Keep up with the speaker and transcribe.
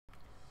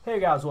Hey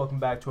guys, welcome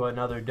back to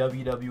another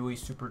WWE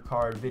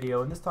SuperCard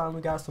video, and this time we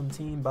got some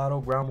Team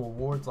Battleground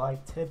rewards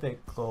like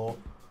typical.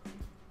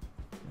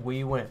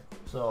 We win.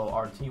 So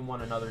our team won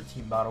another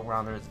Team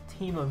Battleground. There's a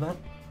team event.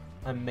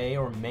 I may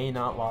or may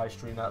not live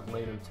stream that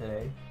later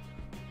today,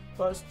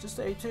 but just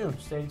stay tuned.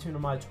 Stay tuned to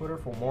my Twitter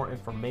for more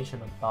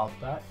information about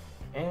that,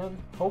 and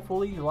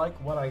hopefully you like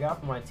what I got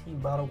for my Team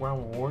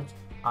Battleground rewards.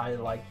 I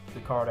like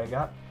the card I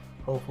got.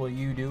 Hopefully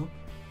you do,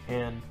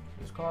 and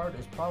this card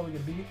is probably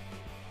going to be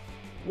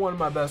one of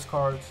my best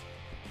cards,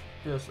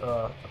 just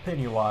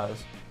opinion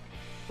wise.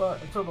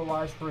 But until the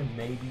live stream,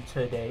 maybe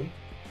today,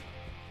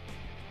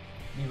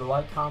 leave a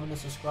like, comment,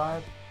 and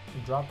subscribe,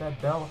 and drop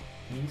that bell.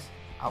 Peace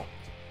out.